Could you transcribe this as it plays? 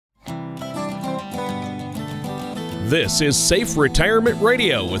This is Safe Retirement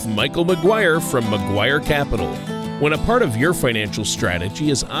Radio with Michael McGuire from McGuire Capital. When a part of your financial strategy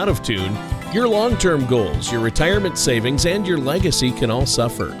is out of tune, your long-term goals, your retirement savings, and your legacy can all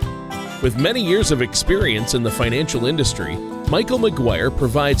suffer. With many years of experience in the financial industry, Michael McGuire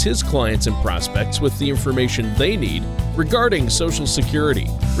provides his clients and prospects with the information they need regarding Social Security,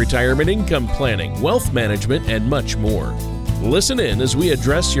 retirement income planning, wealth management, and much more. Listen in as we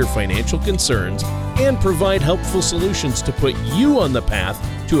address your financial concerns and provide helpful solutions to put you on the path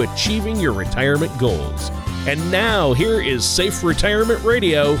to achieving your retirement goals. And now, here is Safe Retirement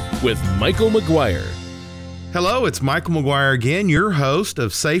Radio with Michael McGuire. Hello, it's Michael McGuire again, your host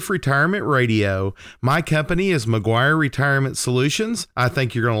of Safe Retirement Radio. My company is McGuire Retirement Solutions. I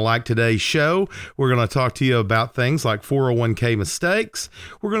think you're going to like today's show. We're going to talk to you about things like 401k mistakes.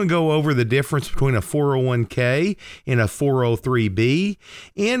 We're going to go over the difference between a 401k and a 403b.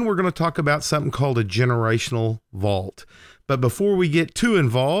 And we're going to talk about something called a generational vault. But before we get too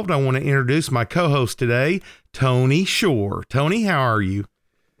involved, I want to introduce my co-host today, Tony Shore. Tony, how are you?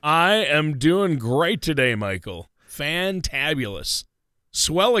 I am doing great today, Michael. Fantabulous.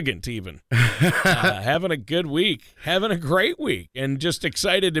 Swelligant, even. Having a good week. Having a great week. And just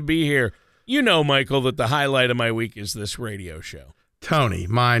excited to be here. You know, Michael, that the highlight of my week is this radio show. Tony,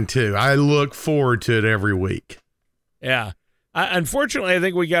 mine too. I look forward to it every week. Yeah. Unfortunately, I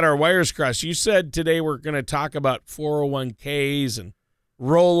think we got our wires crossed. You said today we're going to talk about 401ks and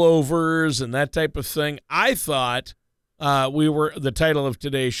rollovers and that type of thing. I thought the title of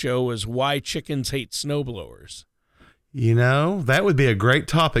today's show was Why Chickens Hate Snowblowers. You know, that would be a great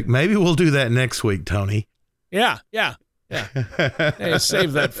topic. Maybe we'll do that next week, Tony. Yeah. Hey,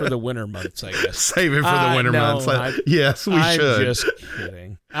 save that for the winter months, I guess. Save it for the winter months. Yes, we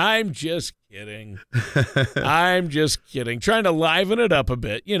should. I'm just kidding. Trying to liven it up a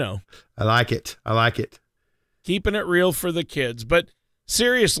bit, you know. I like it. Keeping it real for the kids. But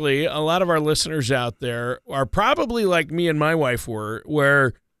seriously, a lot of our listeners out there are probably like me and my wife were,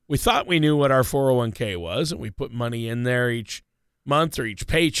 where we thought we knew what our 401k was, and we put money in there each month or each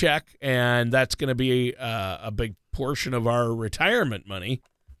paycheck, and that's going to be a big portion of our retirement money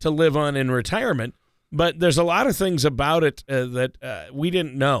to live on in retirement. But there's a lot of things about it that we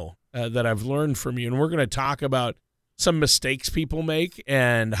didn't know that I've learned from you, and we're going to talk about some mistakes people make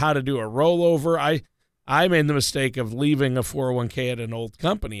and how to do a rollover. I made the mistake of leaving a 401k at an old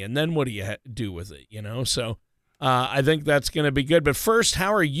company, and then what do you do with it, you know? So I think that's going to be good. But first,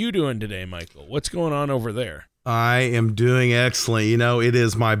 how are you doing today, Michael? What's going on over there? I am doing excellent. You know, it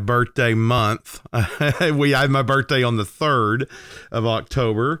is my birthday month. I have my birthday on the 3rd of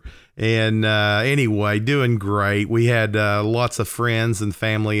October. And anyway, doing great. We had lots of friends and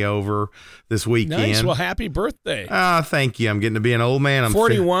family over this weekend. Nice. Well, happy birthday. Thank you. I'm getting to be an old man. I'm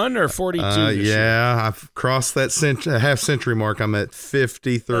 41 or 42 this year? Yeah, I've crossed that half-century mark. I'm at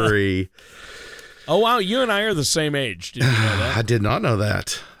 53. Oh, wow. You and I are the same age. Did you know that? I did not know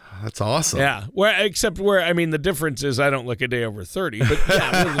that. That's awesome. Yeah. Except the difference is I don't look a day over 30, but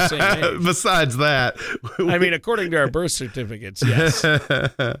yeah, we're the same age. Besides that. According to our birth certificates, yes.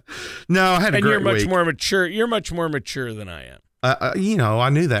 No, I had a great week. And you're much more mature. You're much more mature than I am. I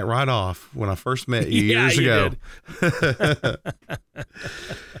knew that right off when I first met you years ago. Did.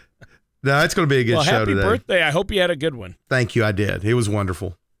 No, it's going to be a good show today. Happy birthday. I hope you had a good one. Thank you. I did. It was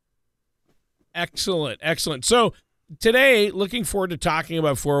wonderful. Excellent. So, today, looking forward to talking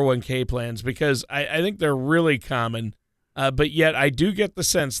about 401k plans because I think they're really common, but yet I do get the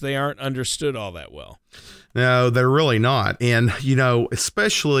sense they aren't understood all that well. No, they're really not. And, you know,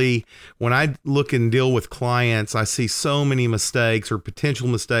 especially when I look and deal with clients, I see so many mistakes or potential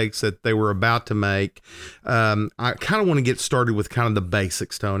mistakes that they were about to make. I kind of want to get started with kind of the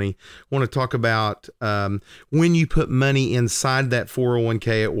basics, Tony. I want to talk about when you put money inside that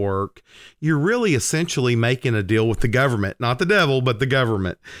 401k at work, you're really essentially making a deal with the government, not the devil, but the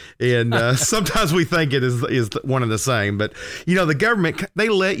government. And sometimes we think it is one and the same. But, you know, the government, they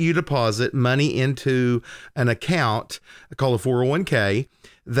let you deposit money into an account called a 401k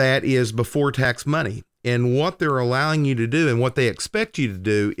that is before tax money. And what they're allowing you to do and what they expect you to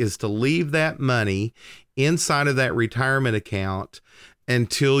do is to leave that money inside of that retirement account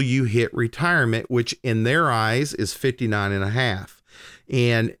until you hit retirement, which in their eyes is 59 and a half.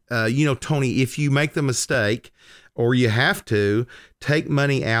 And, Tony, if you make the mistake or you have to take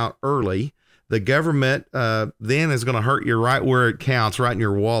money out early, the government then is going to hurt you right where it counts, right in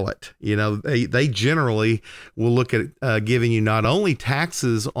your wallet. They generally will look at giving you not only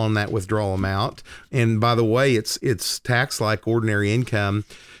taxes on that withdrawal amount, and by the way, it's taxed like ordinary income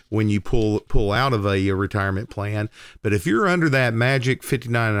when you pull out of a retirement plan. But if you're under that magic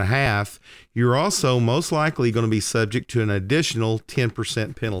 59.5, you're also most likely going to be subject to an additional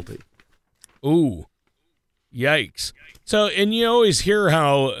 10% penalty. Ooh, yikes. So, and you always hear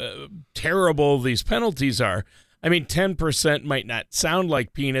how terrible these penalties are. I mean, 10% might not sound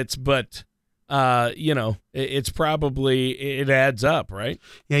like peanuts, but it's probably, it adds up, right?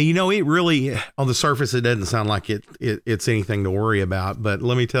 Yeah, it really, on the surface, it doesn't sound like it's anything to worry about. But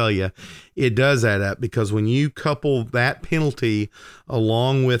let me tell you, it does add up, because when you couple that penalty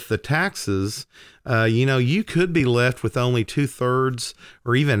along with the taxes, you could be left with only 2/3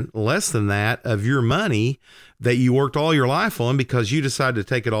 or even less than that of your money that you worked all your life on, because you decided to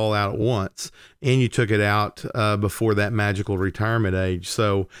take it all out at once, and you took it out before that magical retirement age.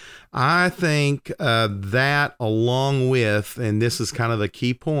 So I think that, along with, and this is kind of the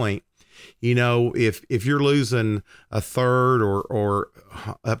key point, if you're losing 1/3 or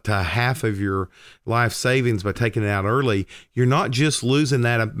up to half of your life savings by taking it out early, you're not just losing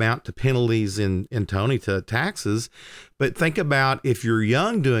that amount to penalties and Tony, to taxes, but think about if you're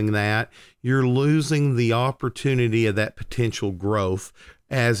young doing that, you're losing the opportunity of that potential growth.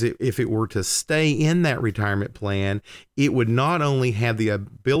 As if it were to stay in that retirement plan, it would not only have the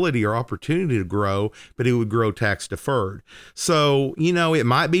ability or opportunity to grow, but it would grow tax deferred. So, it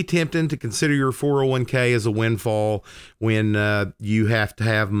might be tempting to consider your 401k as a windfall when you have to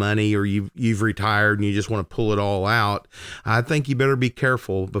have money, or you've retired and you just want to pull it all out. I think you better be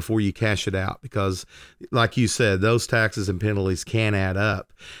careful before you cash it out, because like you said, those taxes and penalties can add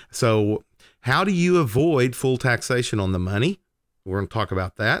up. So how do you avoid full taxation on the money? We're going to talk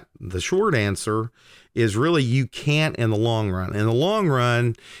about that. The short answer is really you can't in the long run. In the long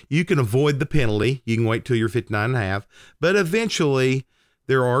run, you can avoid the penalty. You can wait till you're 59.5, but eventually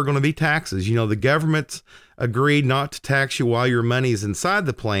there are going to be taxes. The government's agreed not to tax you while your money is inside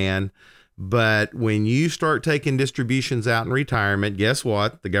the plan, but when you start taking distributions out in retirement, guess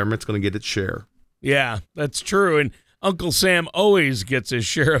what? The government's going to get its share. Yeah, that's true. And Uncle Sam always gets his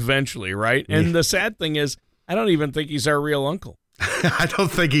share eventually, right? And the sad thing is, I don't even think he's our real uncle. I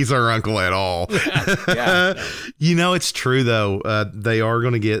don't think he's our uncle at all. Yeah. It's true, though. They are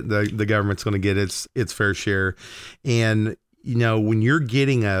going to get, the government's going to get its fair share. And, when you're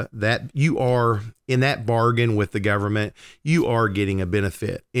getting you are in that bargain with the government, you are getting a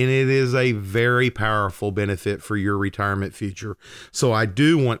benefit. And it is a very powerful benefit for your retirement future. So I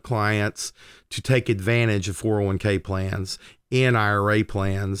do want clients to take advantage of 401k plans and IRA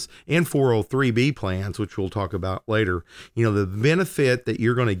plans and 403b plans, which we'll talk about later. The benefit that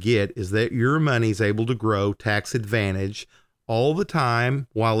you're going to get is that your money is able to grow tax advantage all the time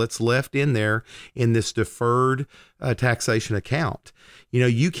while it's left in there in this deferred taxation account.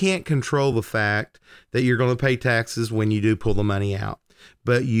 You can't control the fact that you're going to pay taxes when you do pull the money out,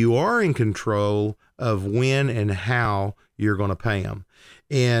 but you are in control of when and how you're going to pay them.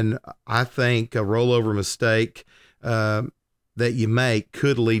 And I think a rollover mistake that you make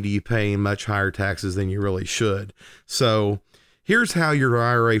could lead to you paying much higher taxes than you really should. So here's how your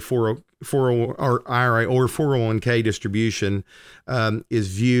IRA or 401k distribution is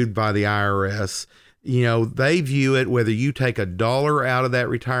viewed by the IRS. They view it whether you take $1 out of that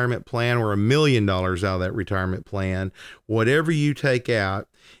retirement plan or $1 million out of that retirement plan, whatever you take out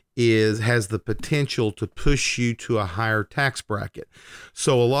has the potential to push you to a higher tax bracket.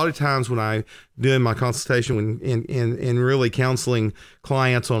 So a lot of times when I do my consultation and really counseling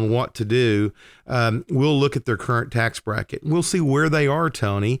clients on what to do, we'll look at their current tax bracket. We'll see where they are,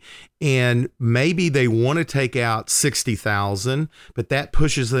 Tony, and maybe they want to take out $60,000, but that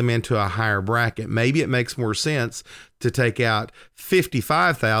pushes them into a higher bracket. Maybe it makes more sense to take out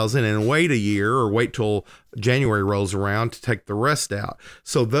 $55,000 and wait a year or wait till January rolls around to take the rest out.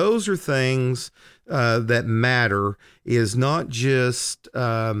 So those are things that matter, is not just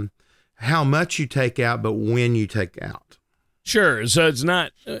how much you take out, but when you take out. Sure. So it's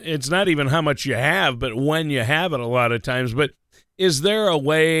not even how much you have, but when you have it a lot of times. But is there a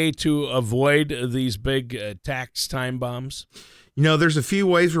way to avoid these big tax time bombs? There's a few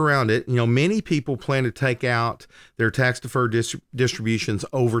ways around it. Many people plan to take out their tax-deferred distributions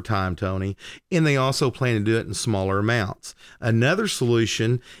over time, Tony, and they also plan to do it in smaller amounts. Another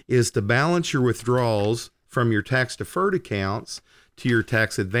solution is to balance your withdrawals from your tax-deferred accounts to your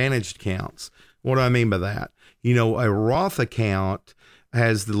tax-advantaged accounts. What do I mean by that? A Roth account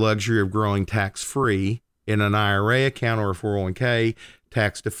has the luxury of growing tax-free, in an IRA account or a 401k,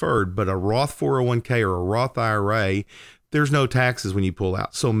 tax deferred. But a Roth 401k or a Roth IRA, there's no taxes when you pull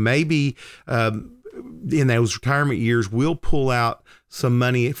out. So maybe in those retirement years, we'll pull out some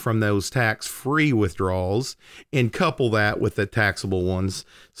money from those tax-free withdrawals and couple that with the taxable ones.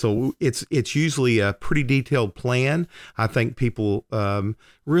 So it's usually a pretty detailed plan. I think people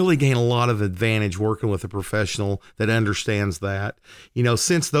really gain a lot of advantage working with a professional that understands that. You know,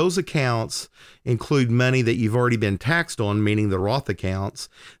 since those accounts include money that you've already been taxed on, meaning the Roth accounts,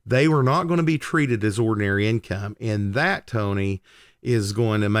 they were not going to be treated as ordinary income. And that, Tony, is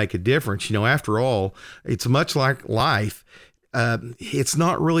going to make a difference. You know, after all, it's much like life. It's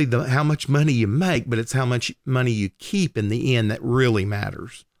not really how much money you make, but it's how much money you keep in the end that really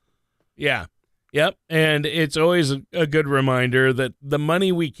matters. Yeah. Yep. And it's always a good reminder that the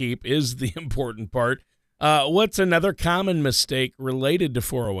money we keep is the important part. What's another common mistake related to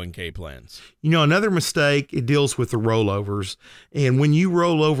 401k plans? You know, another mistake, it deals with the rollovers. And when you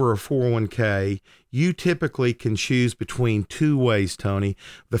roll over a 401k, you typically can choose between two ways, Tony.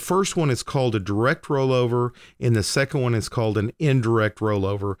 The first one is called a direct rollover, and the second one is called an indirect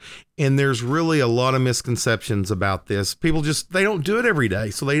rollover. And there's really a lot of misconceptions about this. People they don't do it every day,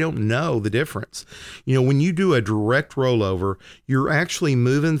 so they don't know the difference. You know, when you do a direct rollover, you're actually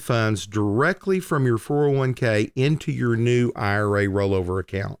moving funds directly from your 401k into your new IRA rollover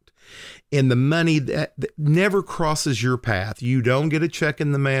account. And the money that never crosses your path. You don't get a check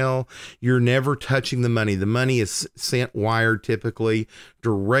in the mail. You're never touching the money. The money is sent wired typically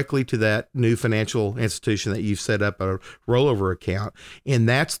directly to that new financial institution that you've set up a rollover account. And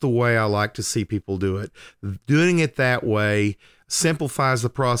that's the way I like to see people do it. Doing it that way simplifies the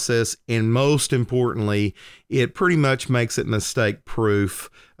process, and most importantly, it pretty much makes it mistake proof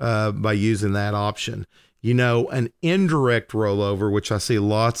by using that option. You know, an indirect rollover, which I see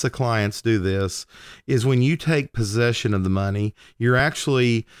lots of clients do this, is when you take possession of the money, you're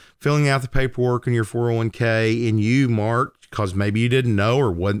actually filling out the paperwork in your 401k and you mark, because maybe you didn't know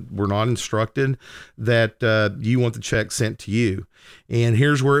or were not instructed, that you want the check sent to you. And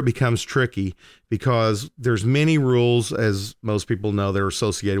here's where it becomes tricky, because there's many rules, as most people know, that are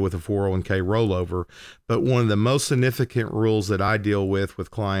associated with a 401k rollover. But one of the most significant rules that I deal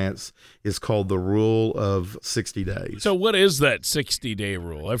with clients is called the rule of 60 days. So what is that 60-day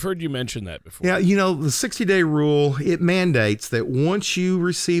rule? I've heard you mention that before. Yeah, you know, the 60-day rule, it mandates that once you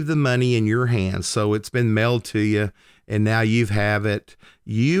receive the money in your hands, so it's been mailed to you and now you have it,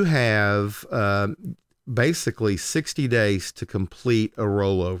 you have basically 60 days to complete a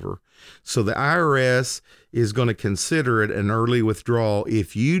rollover. So the IRS is going to consider it an early withdrawal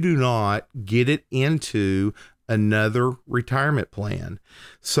if you do not get it into another retirement plan.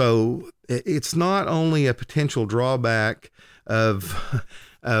 So it's not only a potential drawback of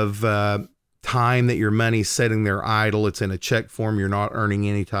time that your money's sitting there idle. It's in a check form. You're not earning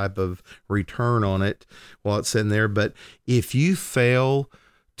any type of return on it while it's sitting there. But if you fail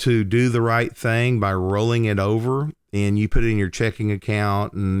to do the right thing by rolling it over, and you put it in your checking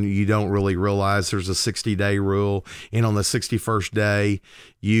account and you don't really realize there's a 60-day rule, and on the 61st day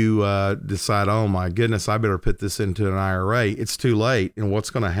you decide, oh my goodness, I better put this into an IRA, it's too late. And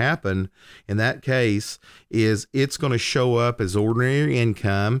what's going to happen in that case is it's going to show up as ordinary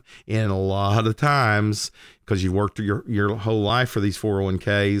income, and a lot of times, because you've worked your whole life for these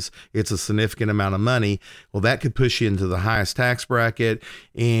 401ks, it's a significant amount of money. Well, that could push you into the highest tax bracket,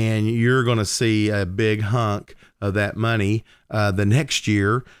 and you're going to see a big hunk of that money the next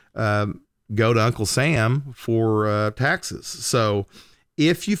year go to Uncle Sam for taxes. So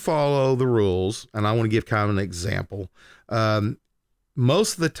if you follow the rules, and I want to give kind of an example,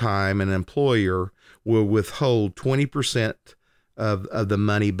 most of the time an employer will withhold 20% of the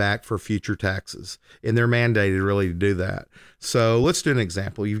money back for future taxes, and they're mandated really to do that. So let's do an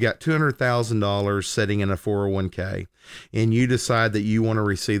example. You've got $200,000 sitting in a 401k, and you decide that you want to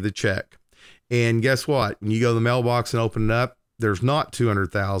receive the check. And guess what? When you go to the mailbox and open it up, there's not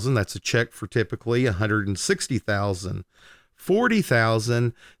 $200,000. That's a check for typically $160,000.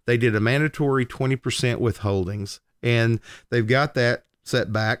 $40,000, they did a mandatory 20% withholdings, and they've got that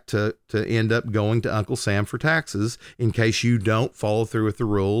set back to end up going to Uncle Sam for taxes in case you don't follow through with the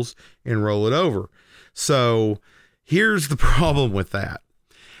rules and roll it over. So here's the problem with that.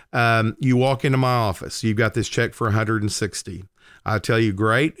 You walk into my office, you've got this check for $160,000. I tell you,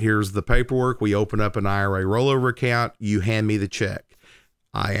 great, here's the paperwork. We open up an IRA rollover account. You hand me the check.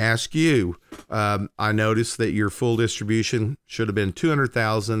 I ask you, I noticed that your full distribution should have been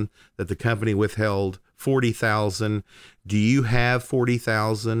 $200,000, that the company withheld $40,000. Do you have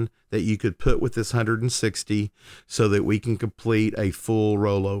 $40,000 that you could put with this $160,000 so that we can complete a full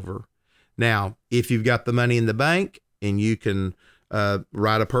rollover? Now, if you've got the money in the bank and you can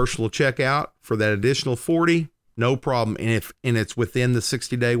write a personal check out for that additional 40, no problem. And it's within the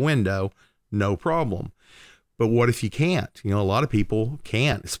 60-day window, no problem. But what if you can't? A lot of people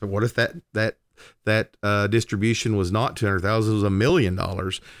can't. What if that distribution was not $200,000, it was $1 million,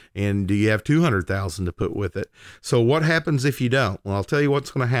 and do you have $200,000 to put with it? So what happens if you don't? Well, I'll tell you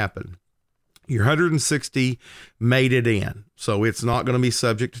what's going to happen. Your 160 made it in, so it's not going to be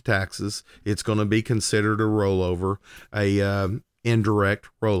subject to taxes. It's going to be considered a rollover, indirect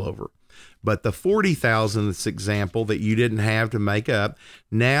rollover. But the 40,000, this example that you didn't have to make up,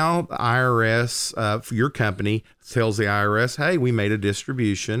 now the IRS, for your company, tells the IRS, hey, we made a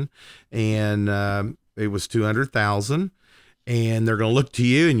distribution, and it was 200,000, and they're going to look to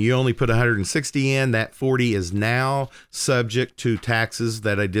you, and you only put 160 in. That 40 is now subject to taxes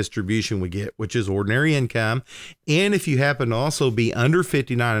that a distribution would get, which is ordinary income. And if you happen to also be under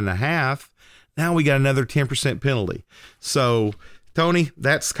 59.5, now we got another 10% penalty. So, Tony,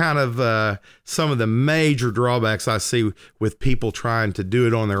 that's kind of some of the major drawbacks I see with people trying to do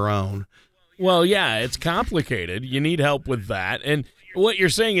it on their own. Well, yeah, it's complicated. You need help with that. And what you're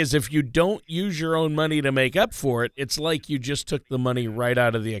saying is if you don't use your own money to make up for it, it's like you just took the money right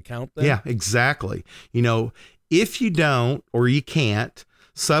out of the account then? Yeah, exactly. If you don't or you can't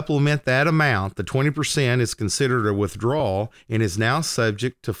supplement that amount, the 20% is considered a withdrawal and is now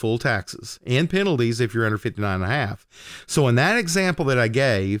subject to full taxes and penalties if you're under 59.5. So in that example that I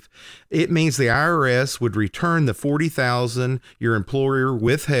gave, it means the IRS would return the $40,000 your employer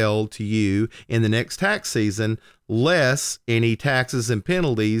withheld to you in the next tax season, less any taxes and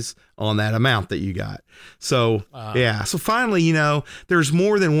penalties on that amount that you got. So, So finally, there's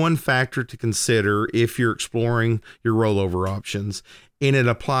more than one factor to consider if you're exploring your rollover options. And it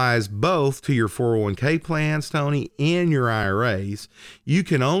applies both to your 401k plans, Tony, and your IRAs. You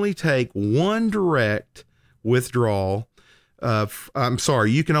can only take one direct withdrawal.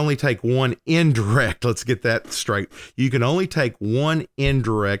 You can only take one indirect. Let's get that straight. You can only take one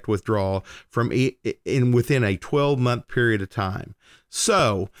indirect withdrawal from within a 12-month period of time.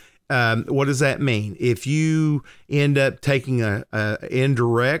 So, what does that mean? If you end up taking a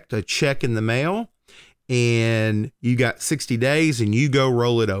check in the mail, and you got 60 days and you go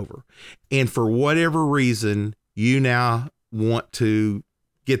roll it over, and for whatever reason, you now want to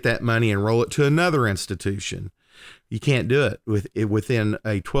get that money and roll it to another institution, you can't do it. Within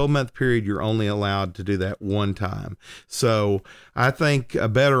a 12-month period, you're only allowed to do that one time. So I think a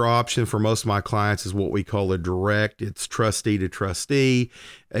better option for most of my clients is what we call a direct. It's trustee to trustee.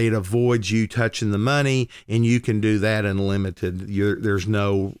 It avoids you touching the money, and you can do that unlimited. There's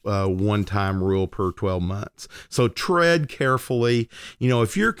no one-time rule per 12 months. So tread carefully.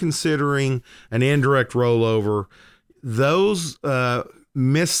 If you're considering an indirect rollover, those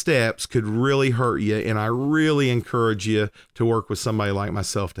missteps could really hurt you, and I really encourage you to work with somebody like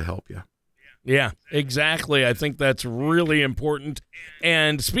myself to help you. Yeah, exactly. I think that's really important.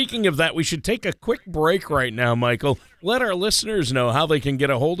 And speaking of that, we should take a quick break right now, Michael. Let our listeners know how they can get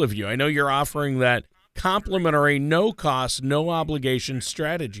a hold of you. I know you're offering that complimentary, no-cost, no-obligation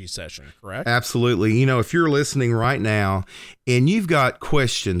strategy session, correct? Absolutely. If you're listening right now and you've got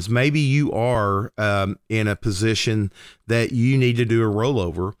questions, maybe you are in a position that you need to do a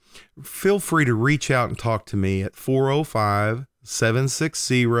rollover, feel free to reach out and talk to me at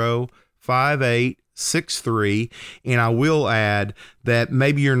 405-760-5863. And I will add that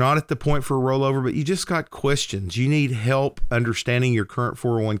maybe you're not at the point for a rollover, but you just got questions. You need help understanding your current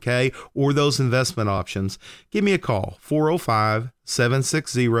 401k or those investment options. Give me a call,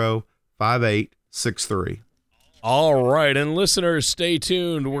 405-760-5863. All right, and listeners, stay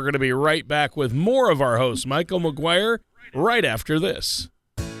tuned. We're going to be right back with more of our host, Michael McGuire, right after this.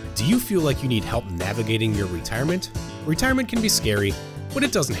 Do you feel like you need help navigating your retirement? Retirement can be scary, but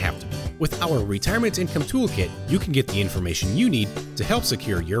it doesn't have to be. With our Retirement Income Toolkit, you can get the information you need to help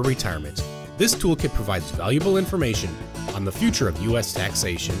secure your retirement. This toolkit provides valuable information on the future of U.S.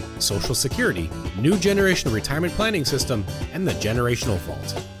 taxation, Social Security, new generation retirement planning system, and the generational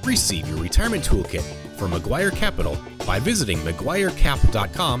vault. Receive your retirement toolkit from McGuire Capital by visiting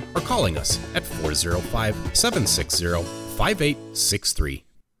McGuireCap.com or calling us at 405-760-5863.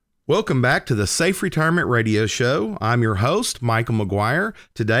 Welcome back to the Safe Retirement Radio Show. I'm your host, Michael McGuire.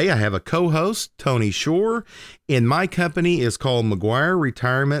 Today I have a co-host, Tony Shore, and my company is called McGuire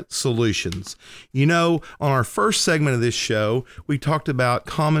Retirement Solutions. On our first segment of this show, we talked about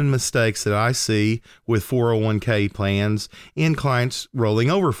common mistakes that I see with 401k plans and clients rolling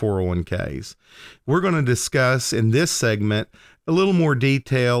over 401ks. We're going to discuss in this segment a little more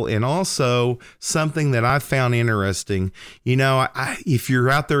detail, and also something that I found interesting. You know, if you're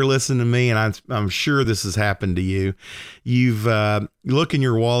out there listening to me, and I'm sure this has happened to you, you look in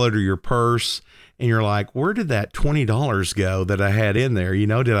your wallet or your purse, and you're like, where did that $20 go that I had in there? You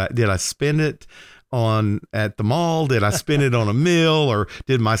know, did I spend it at the mall? Did I spend it on a meal, or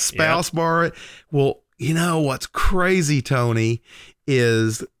did my spouse borrow it? Well, you know what's crazy, Tony,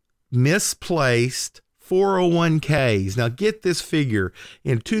 is misplaced 401ks. Now get this figure.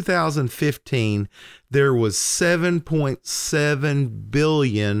 In 2015, there was $7.7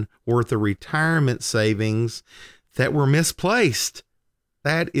 billion worth of retirement savings that were misplaced.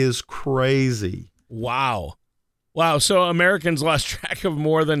 That is crazy. Wow. So Americans lost track of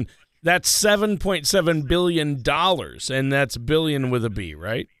more than that's $7.7 billion, and that's billion with a B,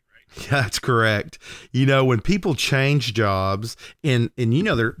 right? That's correct. You know, when people change jobs, and you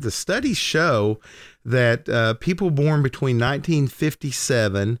know, the studies show that people born between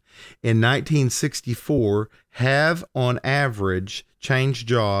 1957 and 1964 have, on average, changed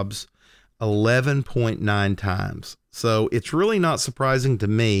jobs 11.9 times. So it's really not surprising to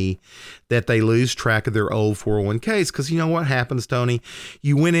me that they lose track of their old 401ks, because you know what happens, Tony?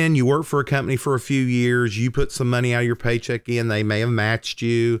 You went in, you worked for a company for a few years, you put some money out of your paycheck in, they may have matched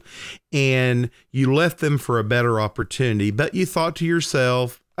you, and you left them for a better opportunity. But you thought to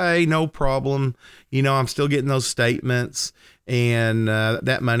yourself, hey, no problem. You know, I'm still getting those statements, and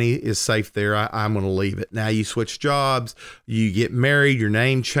that money is safe there. I'm going to leave it. Now you switch jobs, you get married, your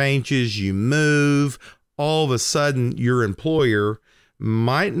name changes, you move. All of a sudden, your employer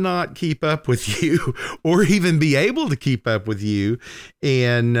might not keep up with you or even be able to keep up with you.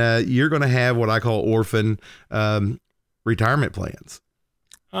 And you're going to have what I call orphan retirement plans.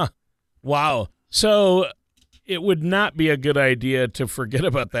 Huh. Wow. So it would not be a good idea to forget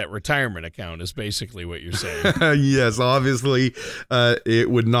about that retirement account is basically what you're saying. Yes, obviously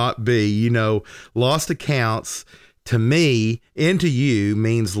it would not be. You know, lost accounts to me and to you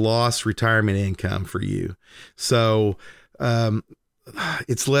means lost retirement income for you. So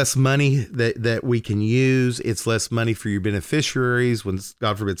it's less money that we can use. It's less money for your beneficiaries when,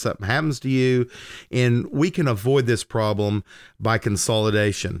 God forbid, something happens to you. And we can avoid this problem by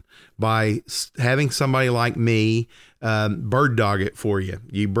consolidation, by having somebody like me bird dog it for you.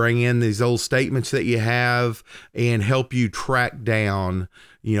 You bring in these old statements that you have and help you track down,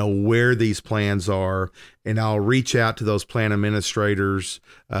 you know, where these plans are. And I'll reach out to those plan administrators.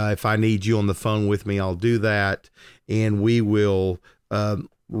 If I need you on the phone with me, I'll do that. And we will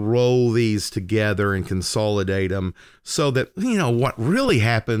roll these together and consolidate them so that, you know, what really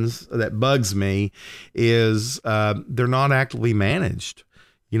happens that bugs me is they're not actively managed.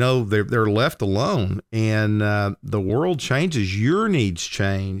 You know, they're left alone, and the world changes. Your needs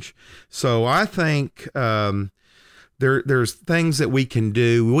change. So I think there's things that we can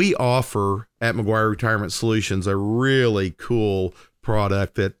do. We offer at McGuire Retirement Solutions a really cool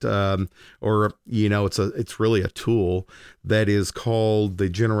product that, or you know, it's really a tool that is called the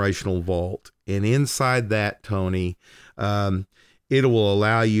Generational Vault, and inside that, Tony, it will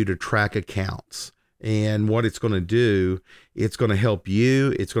allow you to track accounts. And what it's going to do, it's going to help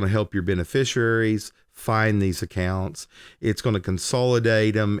you, it's going to help your beneficiaries find these accounts. It's going to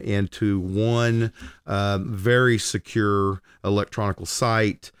consolidate them into one very secure electronic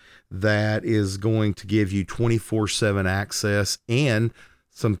site that is going to give you 24/7 access and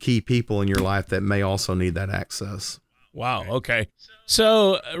some key people in your life that may also need that access. Wow. Okay.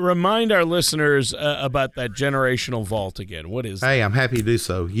 So remind our listeners about that generational vault again. What is that? Hey, I'm happy to do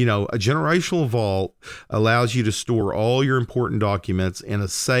so. You know, a generational vault allows you to store all your important documents in a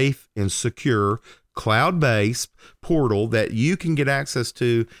safe and secure cloud-based portal that you can get access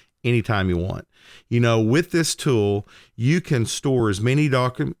to anytime you want. You know, with this tool, you can store as many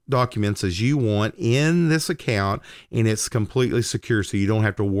documents as you want in this account, and it's completely secure, so you don't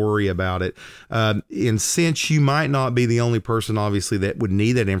have to worry about it. And since you might not be the only person, obviously, that would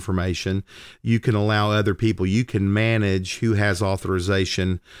need that information, you can allow other people. You can manage who has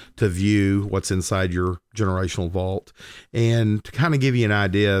authorization to view what's inside your generational vault. And to kind of give you an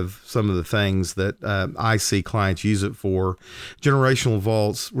idea of some of the things that I see clients use it for, generational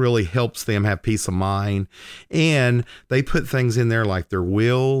vaults really helps them have peace of mind. And they put things in there like their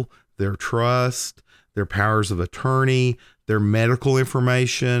will, their trust, their powers of attorney, their medical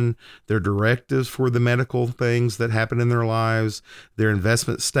information, their directives for the medical things that happen in their lives, their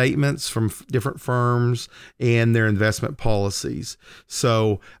investment statements from different firms, and their investment policies.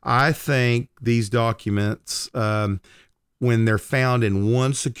 So I think these documents when they're found in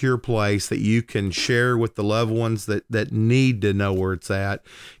one secure place that you can share with the loved ones that need to know where it's at,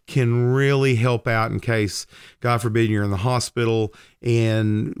 can really help out in case, God forbid, you're in the hospital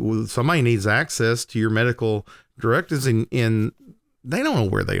and somebody needs access to your medical directives and they don't know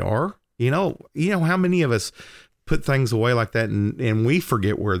where they are. You know how many of us put things away like that and we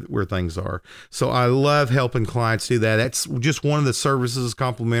forget where things are. So I love helping clients do that. That's just one of the services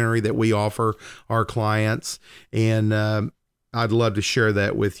complimentary that we offer our clients. And I'd love to share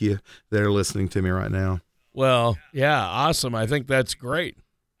that with you that are listening to me right now. Well, yeah, awesome. I think that's great.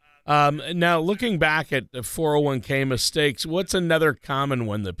 Now, looking back at the 401k mistakes, what's another common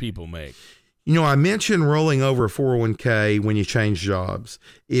one that people make? I mentioned rolling over a 401k when you change jobs.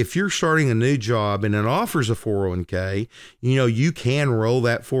 If you're starting a new job and it offers a 401k, you can roll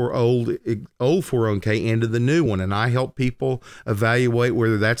that old 401k into the new one. And I help people evaluate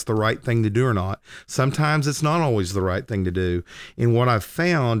whether that's the right thing to do or not. Sometimes it's not always the right thing to do. And what I've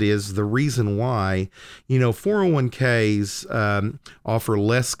found is the reason why, 401ks offer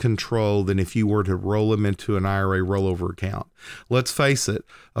less control than if you were to roll them into an IRA rollover account. Let's face it,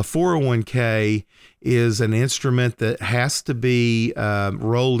 a 401k is an instrument that has to be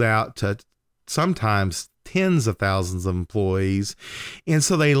rolled out to sometimes tens of thousands of employees. And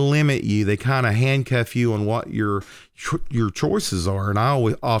so they limit you. They kind of handcuff you on what your choices are. And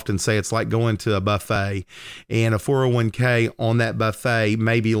I often say it's like going to a buffet, and a 401k on that buffet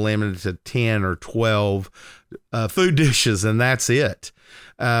may be limited to 10 or 12 food dishes, and that's it.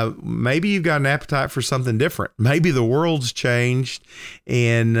 Maybe you've got an appetite for something different. Maybe the world's changed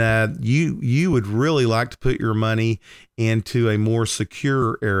and you would really like to put your money into a more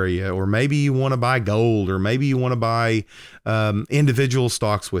secure area, or maybe you want to buy gold, or maybe you want to buy individual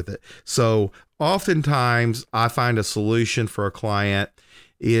stocks with it. So oftentimes I find a solution for a client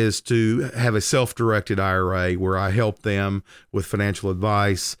is to have a self-directed IRA where I help them with financial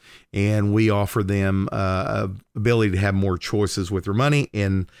advice, and we offer them ability to have more choices with their money.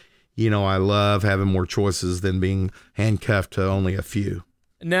 And, I love having more choices than being handcuffed to only a few.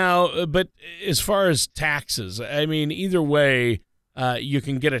 Now, but as far as taxes, I mean, either way, you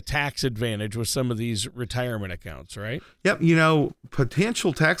can get a tax advantage with some of these retirement accounts, right? Yep.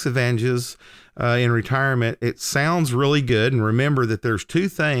 Potential tax advantages in retirement, it sounds really good. And remember that there's two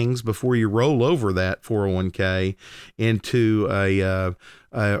things before you roll over that 401k into a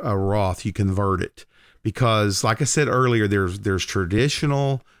Roth. You convert it because, like I said earlier, there's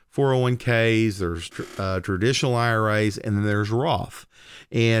traditional 401ks, there's traditional IRAs, and then there's Roth.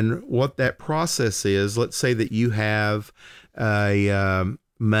 And what that process is, let's say that you have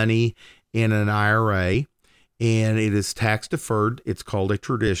money in an IRA and it is tax deferred. It's called a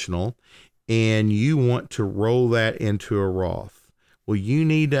traditional, and you want to roll that into a Roth. Well, you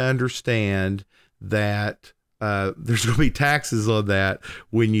need to understand that there's going to be taxes on that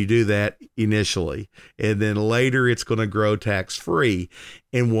when you do that initially, and then later it's going to grow tax free.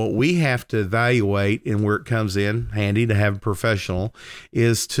 And what we have to evaluate, and where it comes in handy to have a professional,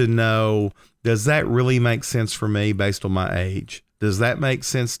 is to know, does that really make sense for me based on my age? Does that make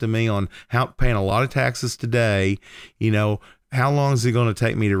sense to me on how paying a lot of taxes today? How long is it going to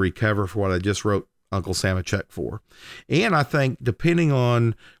take me to recover for what I just wrote Uncle Sam a check for? And I think depending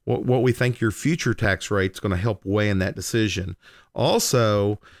on what we think your future tax rate is going to help weigh in that decision.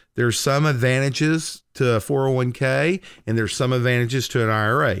 Also, there's some advantages to a 401k and there's some advantages to an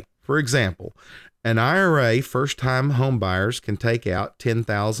IRA. For example, an IRA, first-time home buyers can take out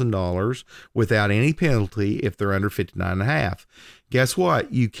 $10,000 without any penalty if they're under 59.5. Guess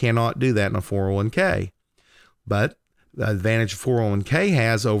what? You cannot do that in a 401k. But the advantage a 401k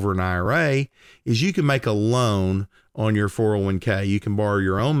has over an IRA is you can make a loan on your 401k. You can borrow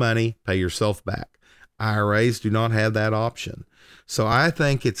your own money, pay yourself back. IRAs do not have that option. So I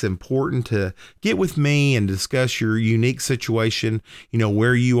think it's important to get with me and discuss your unique situation,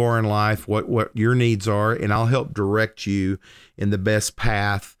 where you are in life, what your needs are, and I'll help direct you in the best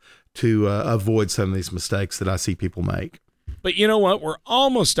path to avoid some of these mistakes that I see people make. But you know what? We're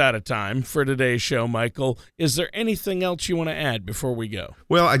almost out of time for today's show, Michael. Is there anything else you want to add before we go?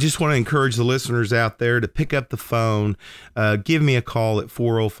 Well, I just want to encourage the listeners out there to pick up the phone. Give me a call at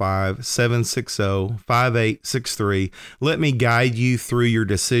 405-760-5863. Let me guide you through your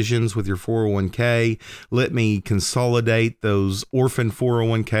decisions with your 401k. Let me consolidate those orphan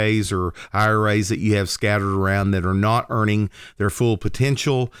 401ks or IRAs that you have scattered around that are not earning their full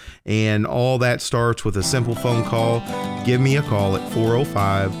potential. And all that starts with a simple phone call. Give me a call at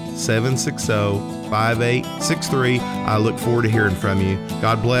 405-760-5863. I look forward to hearing from you.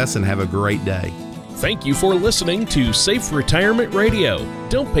 God bless and have a great day. Thank you for listening to Safe Retirement Radio.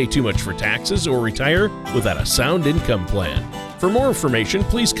 Don't pay too much for taxes or retire without a sound income plan. For more information,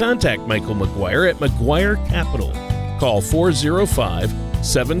 please contact Michael McGuire at McGuire Capital. Call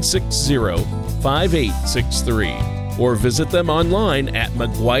 405-760-5863 or visit them online at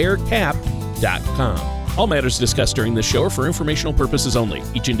McGuireCap.com. All matters discussed during this show are for informational purposes only.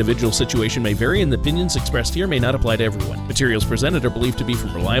 Each individual situation may vary, and the opinions expressed here may not apply to everyone. Materials presented are believed to be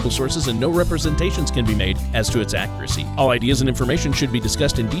from reliable sources, and no representations can be made as to its accuracy. All ideas and information should be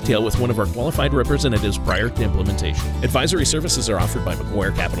discussed in detail with one of our qualified representatives prior to implementation. Advisory services are offered by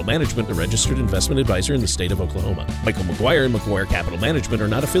McGuire Capital Management, a registered investment advisor in the state of Oklahoma. Michael McGuire and McGuire Capital Management are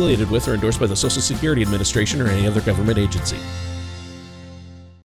not affiliated with or endorsed by the Social Security Administration or any other government agency.